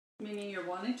Meaning you're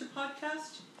wanting to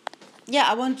podcast? Yeah,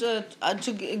 I want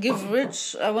to give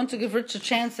Rich. I want to give Rich a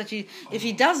chance that if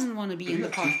he doesn't want to be in the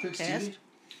podcast.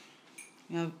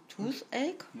 Yeah,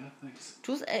 toothache? Yeah, thanks.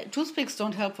 Toothpicks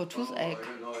don't help for toothache.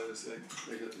 I got this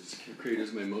created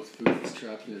as my mouth food that's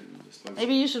trapped in it.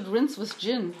 Maybe you should rinse with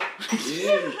gin.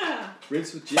 Gin.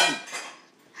 Rinse with gin.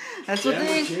 That's what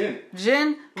they...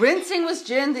 Gin. Rinsing with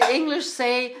gin. The English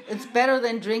say it's better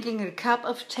than drinking a cup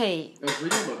of tea. I was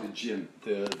reading about the gin.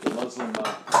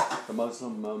 The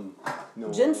Muslim...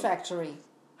 Gin factory.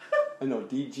 I know,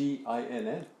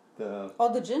 DGINN.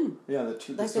 The gin. Yeah,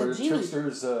 the sort of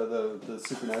tricksters, the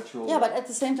supernatural... Yeah, but at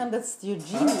the same time, that's your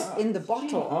genie in the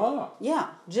bottle. Yeah,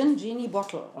 gin genie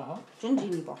bottle. Gin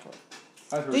genie bottle.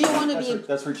 Do you want to be...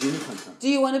 That's where genie comes from. Do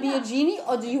you want to be a genie,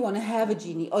 or do you want to have a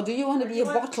genie? Or do you want to be a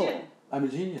bottle? I'm a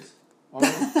genius.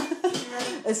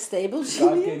 A stable genius?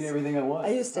 God gave me everything I want.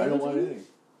 Are you a stable genius?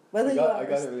 I don't want anything. I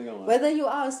got everything I want. Whether you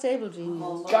are a stable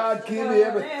genius. God gave me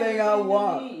everything I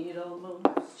want.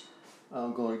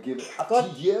 I'm going to give it up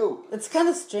to you. It's kind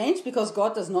of strange because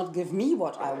God does not give me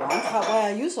what I want.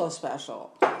 Why are you so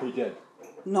special? He did.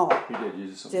 No. He did. You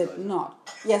just did not.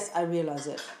 Yes, I realize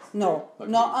it. No.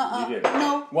 Okay. No. You did.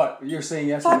 No. What? You're saying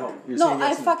yes or no? You're saying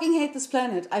yes I fucking hate this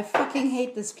planet. I fucking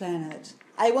hate this planet.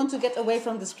 I want to get away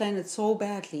from this planet so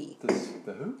badly.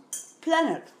 The who?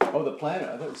 Planet. Oh, the planet.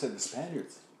 I thought you said the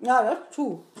Spaniards. No, that's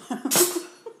true.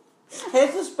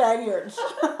 Hate the Spaniards.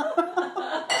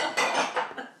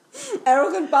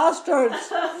 Arrogant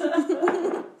bastards.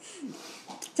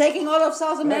 Taking all of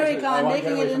South America and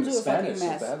making it into a fucking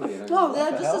mess. No,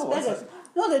 they're just as bad as...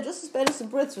 No, they're just as bad as the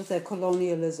Brits with their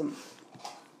colonialism.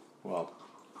 Well,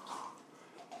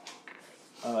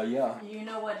 yeah. You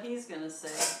know what he's going to say.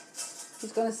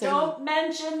 He's going to say... Don't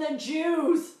mention the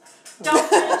Jews!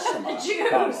 Don't mention the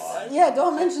Jews! Yeah,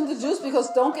 don't mention the Jews because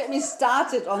don't get me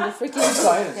started on the freaking...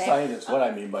 Scientists, what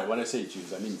I mean by... When I say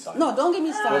Jews, I mean scientists. No, don't get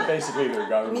me started. But basically their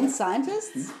government. You mean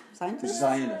scientists? Scientists?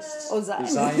 Zionists. Oh,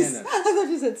 Zionists. Zionists. I thought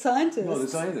you said scientists. No, the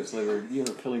Zionists. They were,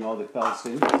 killing all the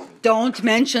Palestinians. Don't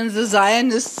mention the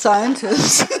Zionist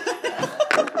scientists.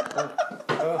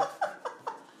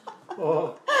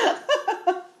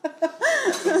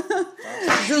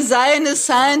 The Zionist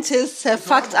scientists have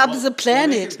fucked up the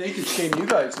planet. They can shame you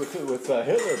guys with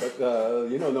Hitler, but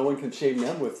no one can shame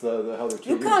them with how they're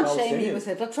treating You can't shame me with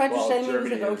Hitler. Try to shame me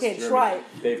with Hitler. Okay, try.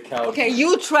 Okay,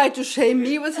 you try to shame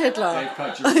me with Hitler.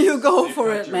 You go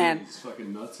for it, man.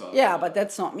 Fucking nuts off. Yeah, but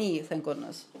that's not me, thank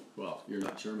goodness. Well, you're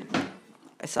not German.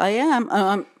 Yes, I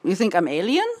am. You think I'm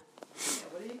alien? Yeah,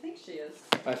 what do you think she is?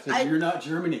 I think you're not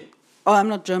Germany. Oh, I'm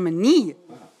not Germany.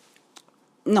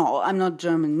 No, I'm not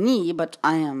Germany, but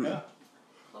I am... Yeah.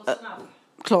 Close enough.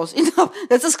 Close enough.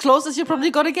 That's as close as you're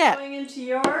probably going to get. Going into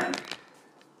your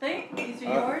thing? These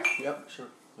are yours? Yep, sure.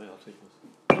 Yeah, I'll take those.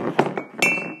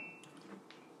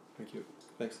 Thank you.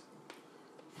 Thanks.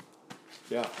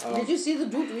 Yeah. Did you see the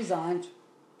dude resigned?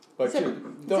 But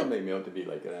don't make me out to be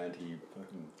like an anti...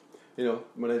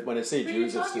 when I say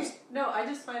Jews, it's just... No, I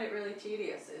just find it really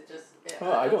tedious. It just...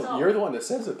 I don't... You're the one that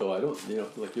says it, though. I don't...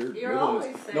 You're always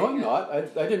saying No, I'm not. I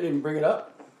didn't even bring it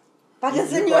up. But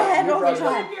it's in your head all the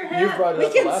time. You brought it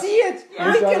up. We can see it.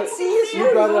 We can see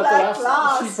through you like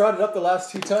glass. She brought it up the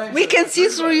last 2 times. We can see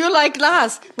through you like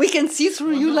glass. We can see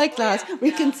through you like glass.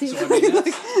 We can see through you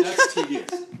like... That's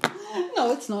tedious.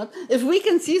 No, it's not. If we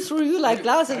can see through you like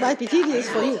glass, it might be tedious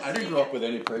for you. I didn't grow up with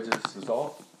any prejudice at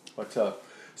all. But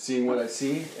seeing what I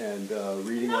see and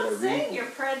reading what I read. I'm not saying you're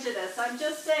prejudiced. I'm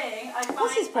just saying I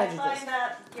find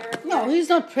that you're... No, he's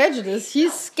not prejudiced.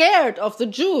 He's scared of the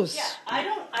Jews. Yeah, I'm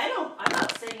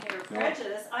not saying you're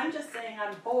prejudiced. I'm just saying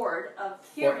I'm bored of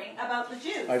hearing about the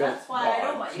Jews. That's why I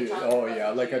don't want you talking about yeah,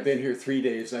 the like Jews. I've been here 3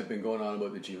 days and I've been going on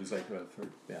about the Jews.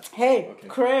 Hey, okay.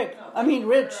 Craig. I mean,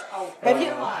 Rich. Have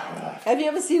you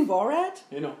ever seen Borat?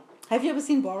 Have you ever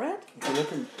seen Borat?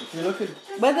 If you're looking...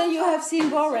 Whether you have seen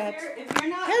Borat. If you're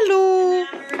not Hello.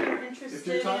 enamored or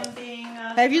interested in being...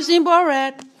 have you seen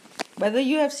Borat? Whether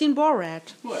you have seen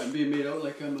Borat. What, I'm being made out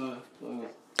like I'm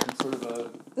sort of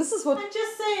a... This is what... I'm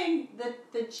just saying that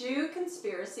the Jew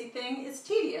conspiracy thing is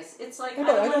tedious. It's like... I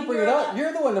don't bring it up.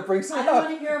 You're the one that brings it up. I don't want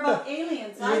to hear about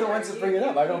aliens either. You're the ones that bring it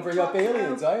up. I don't bring up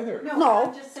aliens either. No,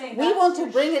 I'm just saying we want to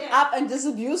bring it up and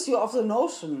disabuse you of the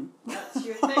notion. That's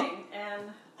your thing,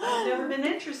 and... I've never been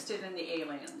interested in the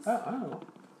aliens. I know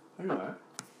that.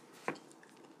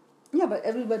 Yeah, but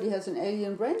everybody has an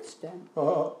alien brainstem.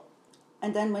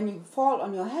 And then when you fall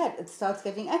on your head, it starts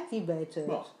getting activated.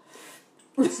 Well,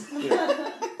 the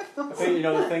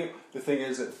thing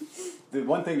is that the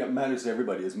one thing that matters to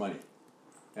everybody is money.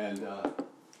 And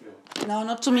No,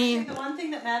 not to I me. think the one thing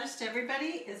that matters to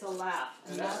everybody is a laugh.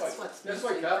 And that's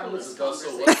why capitalism does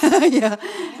so well. Yeah,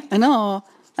 I know.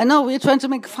 We're trying to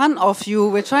make fun of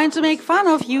you. They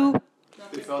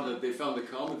found the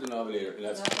common denominator, and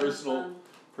that's personal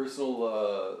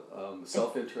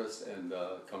self-interest and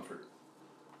comfort,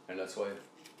 and that's why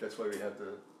we have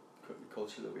the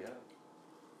culture that we have.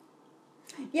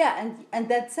 Yeah, and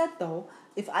that said though,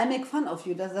 if I make fun of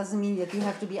you, that doesn't mean that you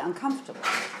have to be uncomfortable.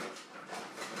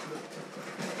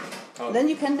 Then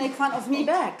you can make fun of me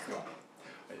back.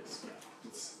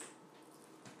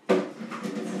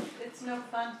 It's no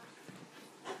fun.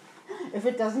 If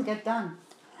it doesn't get done.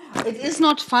 It is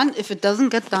not fun if it doesn't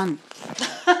get done.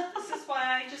 This is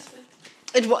why I just...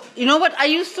 You know what I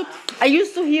used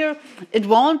to hear, it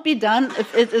won't be done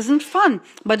if it isn't fun,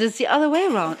 but it's the other way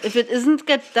around. If it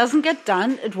doesn't get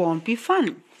done, it won't be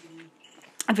fun.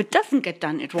 If it doesn't get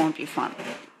done, it won't be fun.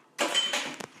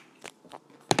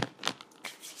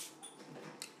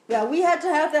 Yeah, we had to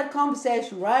have that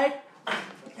conversation, right?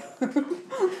 I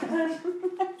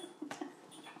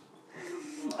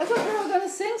thought we were going to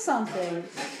sing something.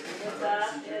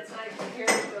 It's like, here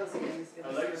it goes again.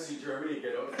 I'd like to see Germany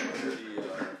get out from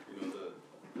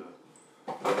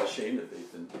under the shame that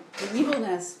they've been... The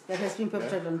evilness that has been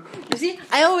perpetrated on. You see,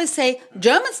 I always say,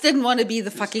 Germans didn't want to be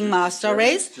the fucking master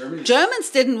race. Germans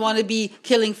didn't want to be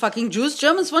killing fucking Jews.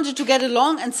 Germans wanted to get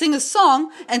along and sing a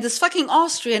song, and this fucking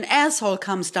Austrian asshole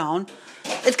comes down.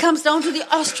 It comes down to the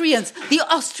Austrians. The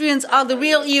Austrians are the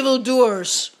real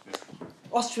evildoers.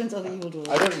 Austrians are the evildoers.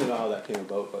 I don't even know how that came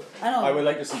about, but I would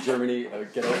like to see Germany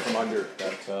get out from under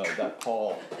that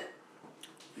pall.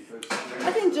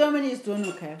 I think Germany is doing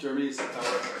okay. Germany's... I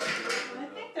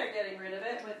think they're getting rid of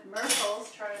it, with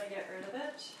Merkel's trying to get rid of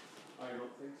it. I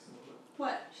don't think so.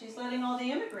 What? She's letting all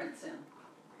the immigrants in.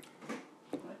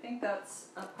 I think that's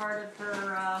a part of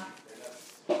her...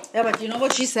 Yeah, but you know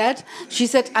what she said? She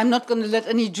said, I'm not going to let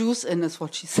any Jews in, is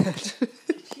what she said.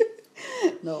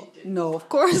 No, of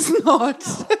course not.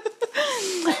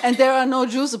 And there are no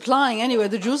Jews applying anyway.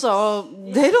 The Jews are all...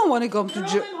 They don't want to come to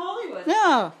Germany. They're all in Hollywood.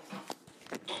 Yeah.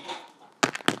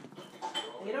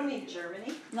 They don't need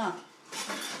Germany. No.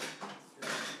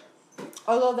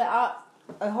 Although there are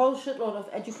a whole shitload of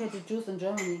educated Jews in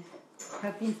Germany.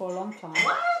 Have been for a long time.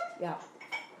 What? Yeah.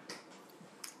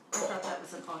 I thought that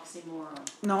was an oxymoron.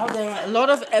 No, there are a lot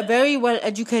of very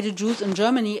well-educated Jews in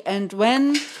Germany, and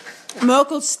when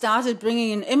Merkel started bringing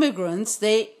in immigrants,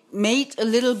 they made a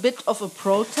little bit of a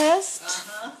protest,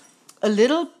 a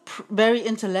little very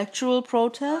intellectual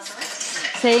protest,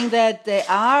 saying that they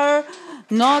are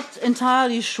not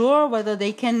entirely sure whether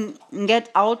they can get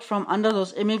out from under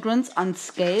those immigrants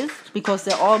unscathed, because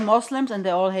they're all Muslims and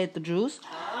they all hate the Jews.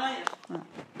 Ah, yeah.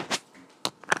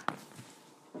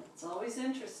 It's always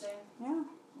interesting. Yeah.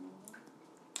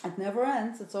 It never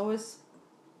ends. It's always...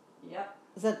 Yep.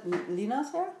 Is that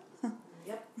Lina's hair?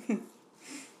 Yep.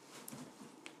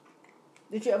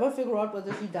 Did you ever figure out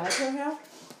whether she dyed her hair?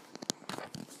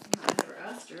 I never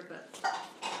asked her, but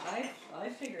I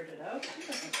figured it out.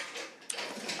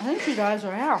 I think she dyes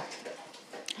her hair.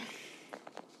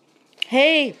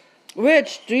 Hey,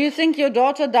 Rich, do you think your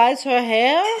daughter dyes her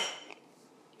hair?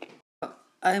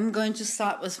 I'm going to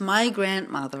start with my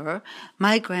grandmother.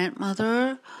 My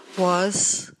grandmother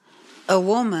was a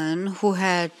woman who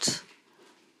had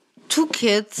 2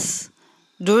 kids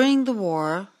during the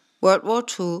war, World War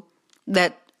II,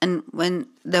 and when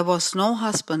there was no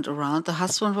husband around, the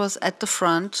husband was at the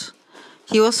front.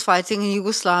 He was fighting in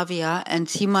Yugoslavia, and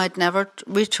he might never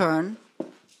return.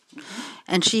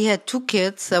 And she had 2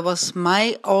 kids. There was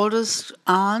my oldest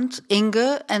aunt,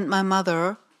 Inge, and my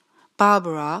mother,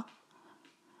 Barbara.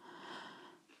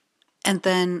 And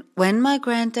then when my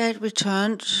granddad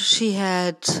returned, she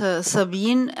had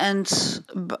Sabine and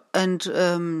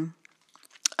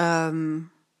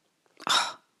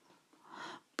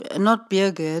not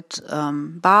Birgit,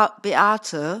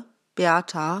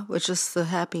 Beata, which is the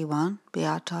happy one,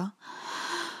 Beata.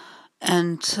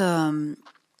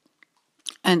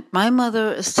 And my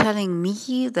mother is telling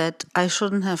me that I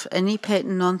shouldn't have any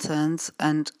patent nonsense,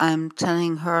 and I'm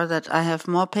telling her that I have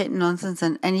more patent nonsense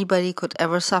than anybody could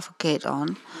ever suffocate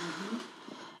on. Mm-hmm.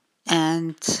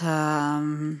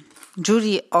 And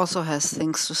Judy also has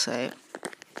things to say.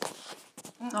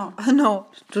 No,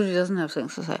 Judy doesn't have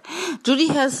things to say. Judy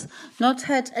has not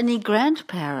had any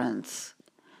grandparents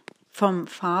from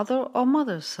father or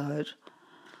mother's side.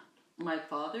 My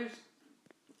father's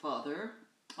father,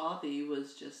 Avi,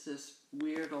 was just this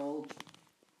weird old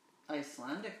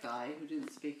Icelandic guy who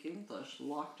didn't speak English, it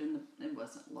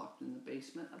wasn't locked in the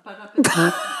basement, but up in the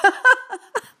basement.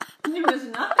 There was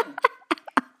nothing.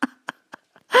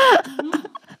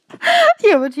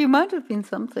 Yeah, but he might have been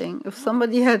something if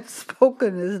somebody had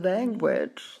spoken his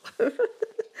language.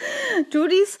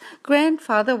 Judy's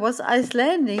grandfather was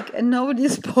Icelandic and nobody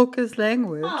spoke his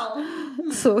language. Oh.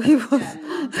 So he was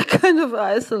kind of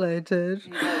isolated.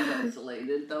 He was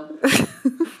isolated, though.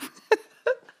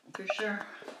 For sure.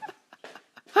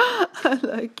 I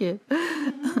like it.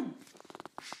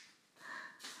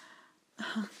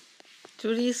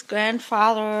 Judy's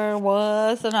grandfather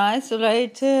was an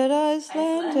isolated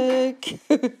Icelandic.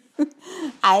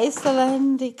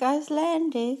 Icelandic.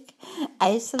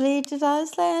 Isolated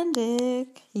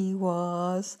Icelandic. He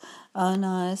was an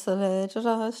isolated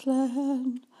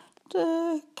Icelandic.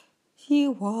 He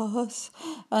was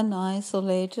an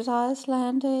isolated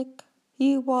Icelandic.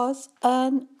 He was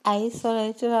an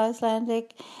isolated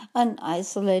Icelandic. An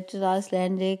isolated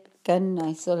Icelandic. An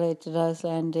isolated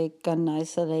Icelandic, an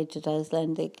isolated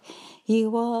Icelandic. He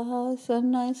was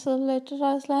an isolated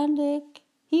Icelandic.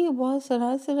 He was an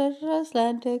isolated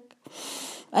Icelandic.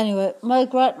 Anyway, my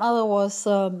grandmother was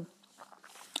a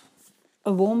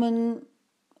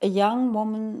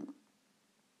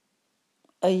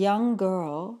young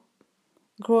girl,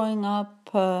 growing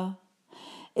up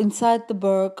inside the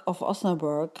burg of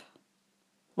Osnabrück,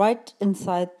 right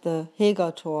inside the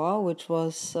Hegertor, which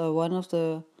was one of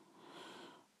the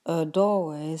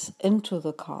doorways into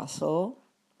the castle,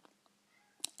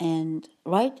 and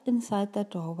right inside that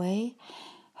doorway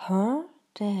her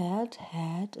dad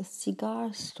had a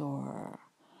cigar store,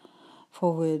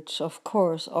 for which of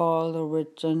course all the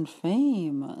rich and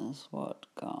famous would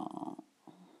go.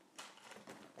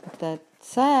 But that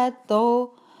said,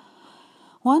 though,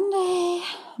 one day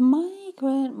my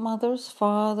grandmother's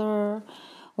father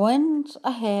went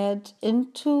ahead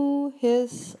into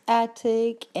his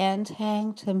attic and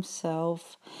hanged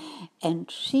himself,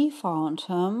 and she found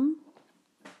him,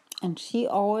 and she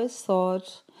always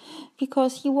thought,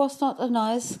 because he was not a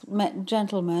nice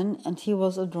gentleman and he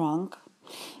was a drunk,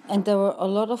 and there were a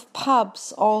lot of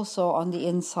pubs also on the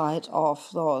inside of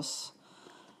those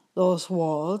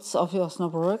walls of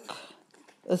Osnabrück.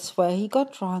 It's where he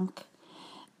got drunk,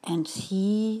 and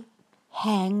he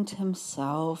hanged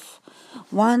himself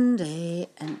one day.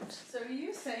 And so are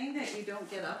you saying that you don't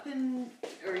get up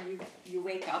or you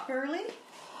wake up early?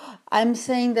 I'm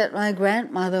saying that my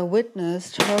grandmother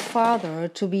witnessed her father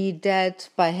to be dead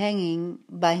by hanging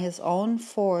by his own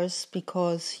force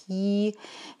because he,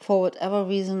 for whatever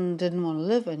reason, didn't want to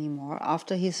live anymore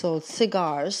after he sold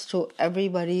cigars to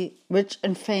everybody rich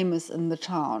and famous in the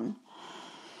town.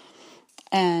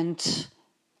 And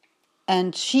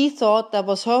she thought that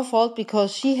was her fault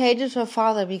because she hated her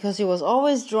father because he was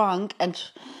always drunk, and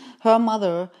her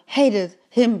mother hated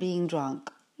him being drunk.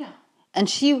 Yeah.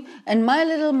 And my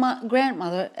little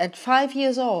grandmother at 5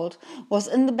 years old was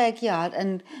in the backyard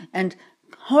and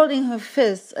holding her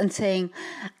fists and saying,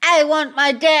 "I want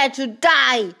my dad to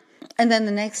die." And then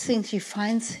the next thing she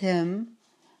finds him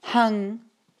hung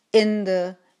in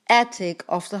the attic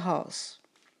of the house.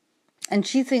 And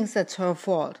she thinks that's her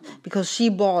fault because she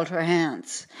balled her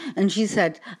hands. And she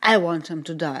said, "I want him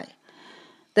to die."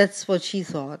 That's what she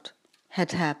thought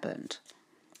had happened.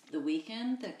 The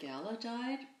weekend that Gala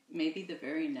died, maybe the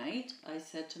very night, I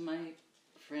said to my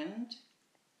friend...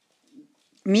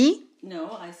 Me?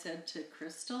 No, I said to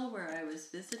Crystal where I was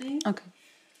visiting. Okay.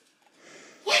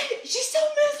 Why? She's so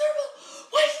miserable.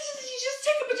 Why doesn't she just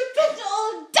take a bunch of Fentanyl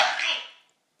and die?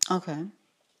 Okay.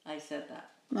 I said that.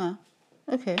 Yeah.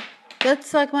 Okay.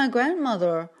 That's like my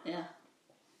grandmother. Yeah.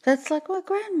 That's like my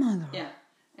grandmother. Yeah.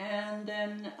 And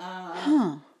then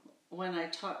when I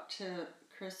talked to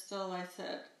Crystal, I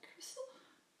said, "Crystal,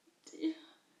 do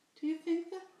you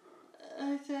think that?"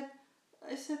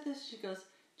 I said this. She goes,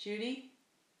 "Judy,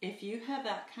 if you have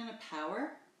that kind of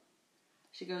power,"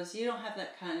 she goes, "you don't have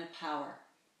that kind of power."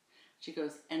 She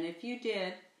goes, "and if you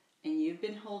did, and you've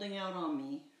been holding out on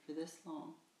me for this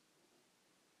long."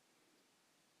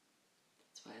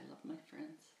 That's why I love my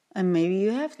friends. And maybe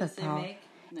you have that They power.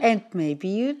 no. And maybe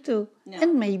you do. No.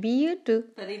 And maybe you do.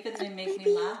 But even they make maybe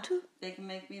me you laugh. do. They can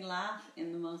make me laugh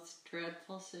in the most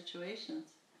dreadful situations.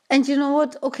 And you know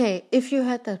what? Okay, if you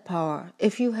had that power,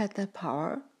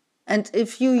 and if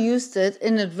you used it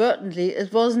inadvertently,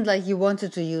 it wasn't like you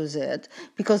wanted to use it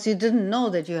because you didn't know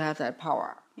that you have that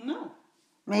power. No.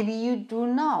 Maybe you do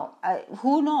now.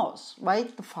 Who knows,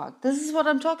 right? The fuck. This is what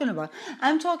I'm talking about.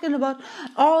 I'm talking about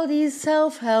all these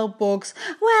self-help books.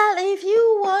 Well, if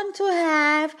you want to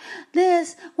have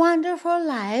this wonderful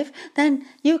life, then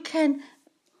you can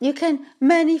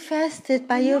manifest it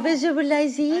by your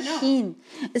visualization.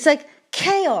 It's like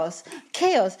chaos.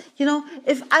 You know,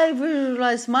 if I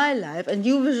visualize my life and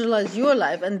you visualize your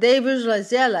life and they visualize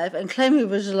their life and Clemmy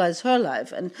visualize her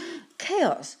life and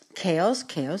chaos. Chaos.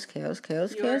 You are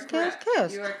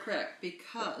correct,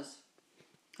 because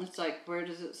it's like, where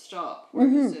does it stop? Where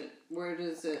does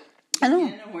it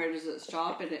begin and where does it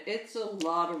stop? And it's a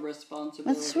lot of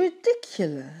responsibility. It's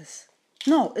ridiculous.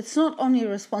 No, it's not only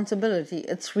responsibility,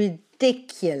 it's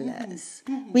ridiculous.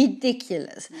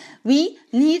 Ridiculous. We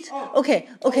need... Okay.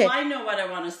 I know what I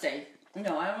want to say.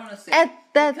 No, I want to say...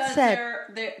 That's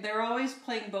it. They're always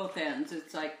playing both ends.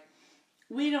 It's like,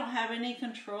 we don't have any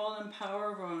control and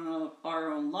power over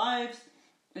our own lives.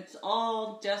 It's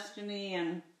all destiny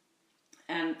and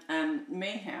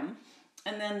mayhem.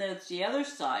 And then there's the other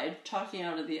side, talking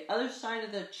out of the other side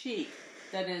of the cheek,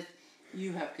 that is,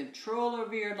 you have control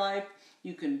over your life,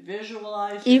 you can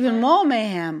visualize even life. more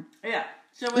mayhem. Yeah.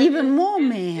 So even more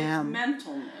mayhem. It's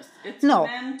mentalness. It's no,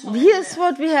 mentalness. Here's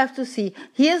what we have to see.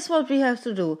 Here's what we have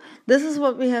to do. This is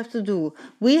what we have to do.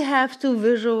 We have to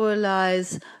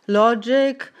visualize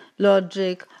logic.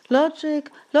 Logic isn't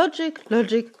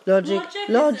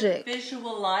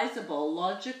visualizable.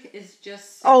 Logic is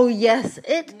just... Oh, yes,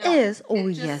 it is. Oh,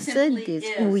 yes, it is.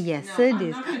 Oh, yes, it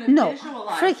is. No,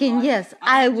 freaking yes,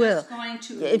 I will.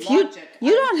 If you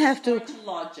don't have to...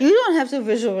 You don't have to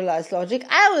visualize logic.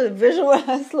 I will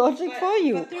visualize logic for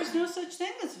you. But there's no such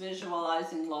thing as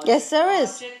visualizing logic. Yes, there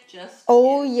is.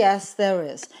 Yes, there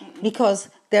is. Because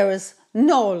there is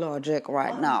no logic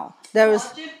right now.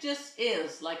 Logic just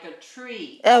is, like a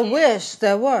tree. I wish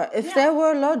there were. If there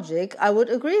were logic, I would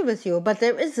agree with you, but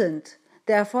there isn't.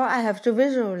 Therefore, I have to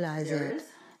visualize it. There is?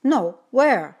 No,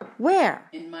 where?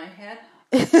 In my head.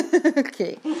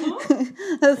 Okay.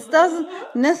 This doesn't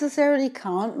necessarily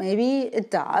count. Maybe it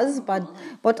does, but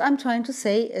what I'm trying to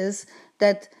say is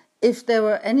that if there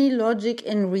were any logic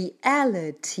in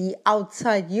reality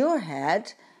outside your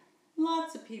head,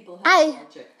 lots of people have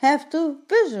logic. I have to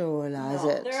visualize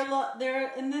it.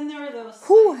 And then there are those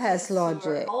who has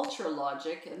logic? Ultra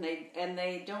logic, and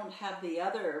they don't have the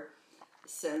other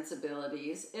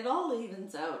sensibilities. It all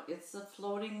evens out. It's a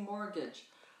floating mortgage.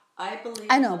 I believe.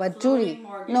 I know, but Julie,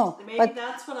 mortgage. No, maybe but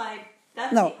that's what I.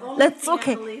 That's no, the only let's thing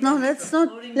okay. I believe No, in,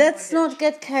 let's not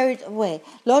get carried away.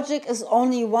 Logic is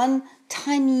only one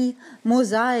tiny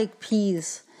mosaic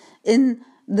piece in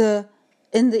the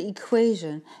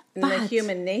equation. In the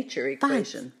human nature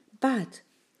equation. But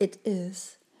it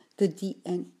is the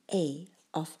DNA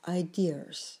of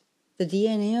ideas. The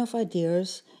DNA of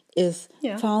ideas is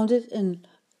founded in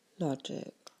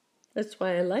logic. That's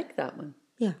why I like that one.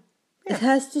 Yeah. It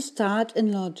has to start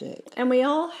in logic. And we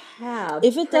all have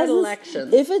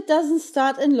predilections. If it doesn't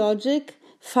start in logic,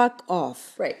 fuck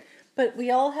off. Right. But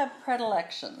we all have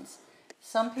predilections.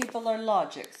 Some people are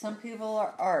logic, some people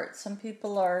are art, some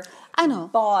people are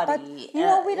body.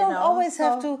 But we don't always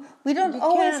have to. We don't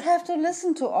always have to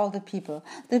listen to all the people.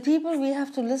 The people we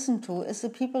have to listen to is the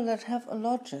people that have a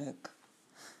logic.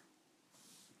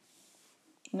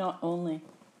 Not only.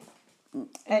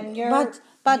 And you're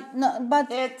but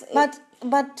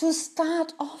to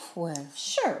start off with.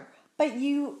 Sure. But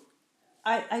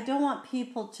I don't want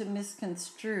people to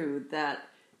misconstrue that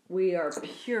we are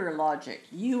pure logic.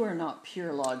 You are not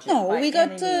pure logic. No, by we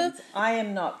got any to. means. I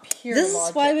am not pure logic. This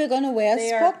is why we're going to wear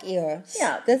Spock ears.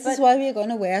 Yeah. This is why we're going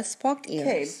to wear Spock ears.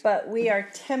 Okay, but we are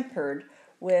tempered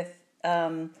with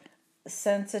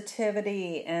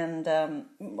sensitivity and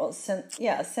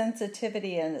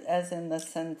sensitivity and as in the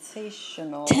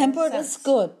sensational. Tempered is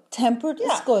good.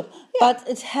 Is good, but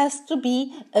it has to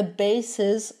be a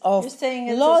basis of You're saying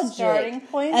it's logic, a starting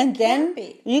point, and then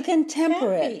you can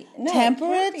temper it. No, temper it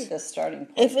can't it. Be the starting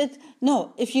point.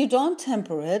 If you don't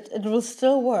temper it, it will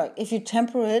still work. If you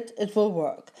temper it, it will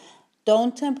work.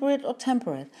 Don't temper it or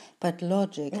temper it. But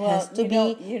logic has to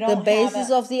be the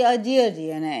basis of the idea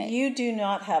DNA. You do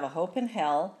not have a hope in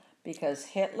hell because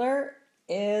Hitler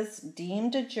is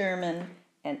deemed a German,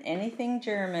 and anything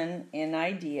German in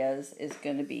ideas is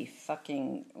going to be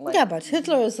fucking like... Yeah, but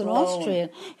Hitler is an Austrian.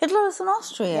 Hitler is an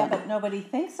Austrian. Yeah, but nobody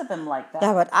thinks of him like that.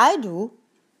 Yeah, but I do.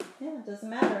 Yeah, it doesn't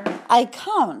matter. I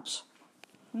count.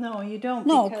 No, you don't.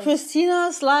 No,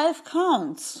 Christina's life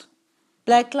counts.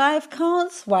 Black life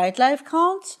counts, white life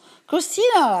counts,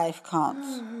 Christina life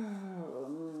counts.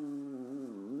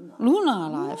 Luna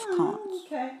life counts.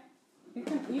 Okay. You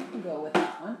can go with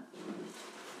that one.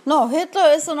 No, Hitler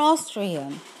is an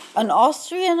Austrian. An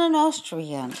Austrian.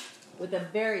 With a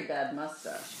very bad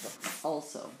mustache,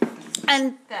 also.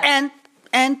 And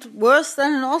worse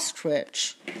than an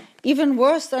ostrich. Even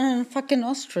worse than a fucking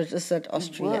ostrich is that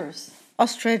Austria. Worse.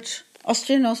 Ostrich.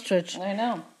 Austrian ostrich. I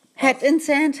know. Head in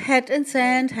sand, head in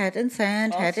sand, head in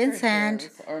sand, head in sand.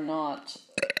 Ostriches are not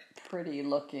pretty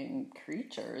looking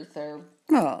creatures. They're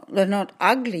not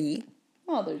ugly.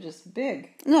 Well, they're just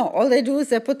big. No, all they do is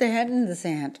they put their head in the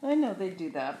sand. I know they do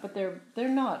that, but they're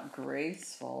not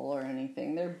graceful or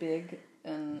anything. They're big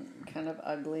and kind of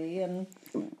ugly, and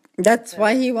that's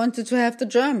why he wanted to have the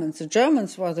Germans. The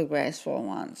Germans were the graceful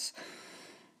ones.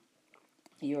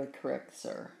 You're correct,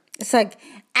 sir. It's like,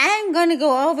 I'm going to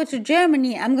go over to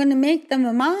Germany. I'm going to make them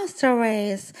a master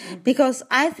race because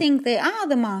I think they are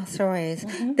the master race.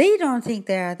 Mm-hmm. They don't think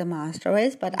they are the master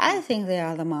race, but I think they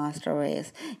are the master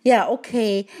race. Yeah,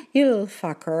 okay, you little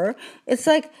fucker. It's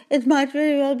like, it might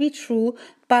very well be true,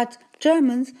 but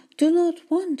Germans do not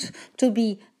want to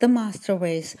be the master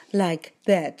race like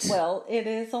that. Well, it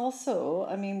is also,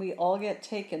 I mean, we all get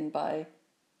taken by,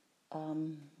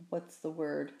 what's the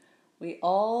word? We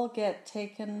all get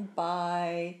taken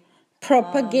by...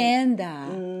 propaganda.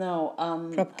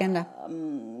 Propaganda.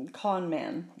 Con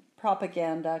men.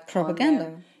 Propaganda.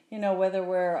 Propaganda. You know, whether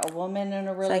we're a woman in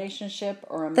a relationship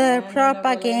or a man in a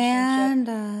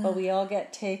relationship. But we all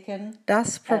get taken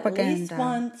Das Propaganda. At least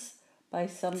once by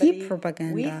somebody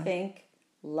we think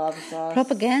loves us.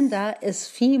 Propaganda is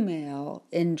female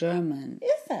in German.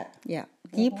 Is that? Yeah.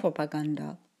 Die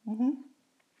Propaganda. Mm-hmm.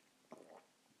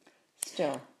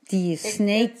 Still. The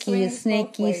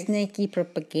snaky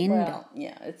propaganda. Well,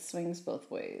 yeah, it swings both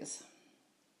ways.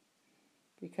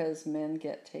 Because men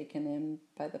get taken in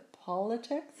by the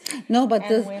politics. No, but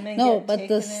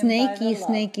the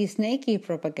snaky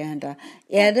propaganda.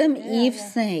 Adam, Eve,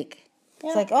 snake. Yeah.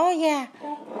 It's like, oh yeah,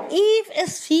 Eve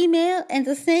is female and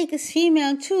the snake is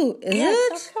female too, is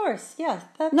it? Of course, yes.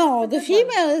 No, the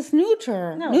female is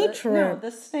neutral. Neutral.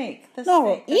 The snake.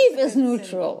 Eve is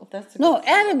neutral. No,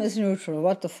 Adam is neutral.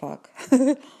 What the fuck?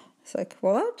 It's like,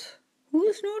 what? Who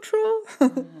is neutral?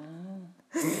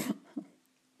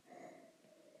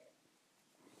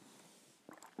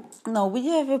 No, we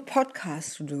have a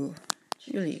podcast to do.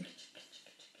 Really.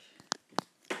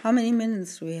 How many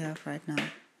minutes do we have right now?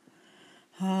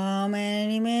 How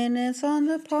many minutes on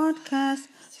the podcast?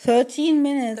 13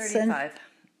 minutes. 35.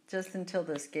 Just until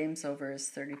this game's over is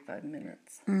 35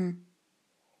 minutes.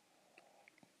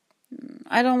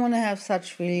 I don't want to have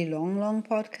such really long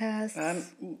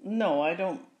podcasts. No, I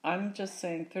don't. I'm just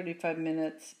saying 35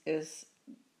 minutes is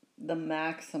the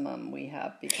maximum we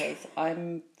have because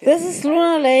This is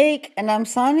Luna Lake and I'm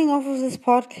signing off of this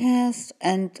podcast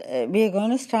and we're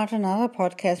going to start another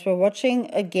podcast. We're watching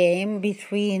a game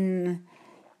between...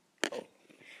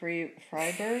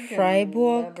 Freiburg,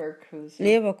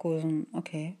 Leverkusen.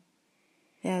 Okay.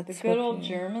 Yeah, the good old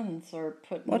Germans are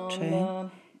putting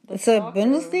on the it's a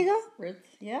Bundesliga?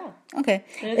 Yeah. Okay.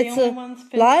 It's a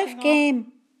live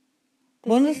game.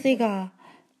 Bundesliga.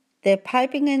 They're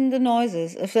piping in the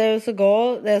noises. If there is a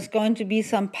goal, there's going to be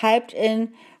some piped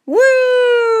in woo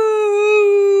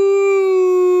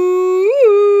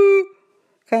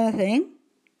kind of thing.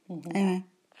 Mm-hmm. Anyway.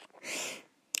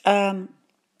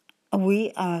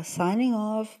 We are signing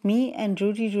off, me and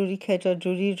Judy Cater,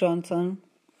 Judy Johnson,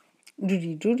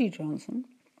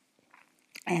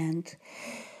 and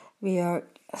we are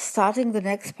starting the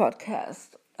next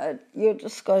podcast. You're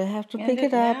just going to have to pick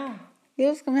it up. Now.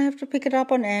 You're just going to have to pick it up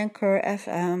on Anchor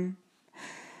FM.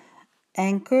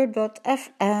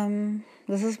 Anchor.fm.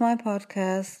 This is my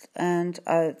podcast, and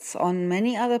it's on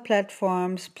many other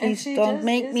platforms. Please don't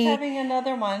make me having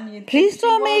another one. Please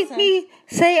don't make me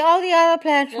say all the other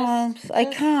platforms. I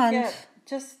can't.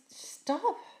 Just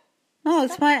stop. No,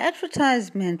 it's my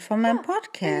advertisement for my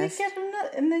podcast.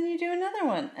 And then you do another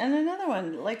one and another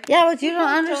one. Like but you don't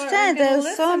understand.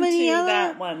 There's so many other.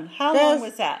 That one. How long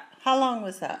was that? How long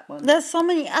was that one? There's so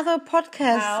many other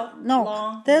podcasts. How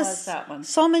long was that one?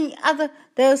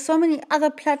 There are so many other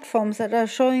platforms that are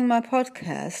showing my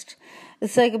podcast.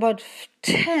 It's like about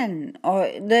 10,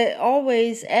 or they're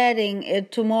always adding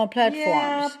it to more platforms.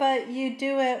 Yeah, but you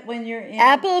do it when you're in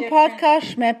Apple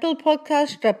Podcast, Schmeppel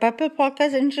Podcast, the Apple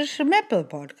Podcast, and just Schmeppel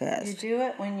Podcast. You do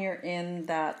it when you're in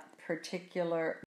that particular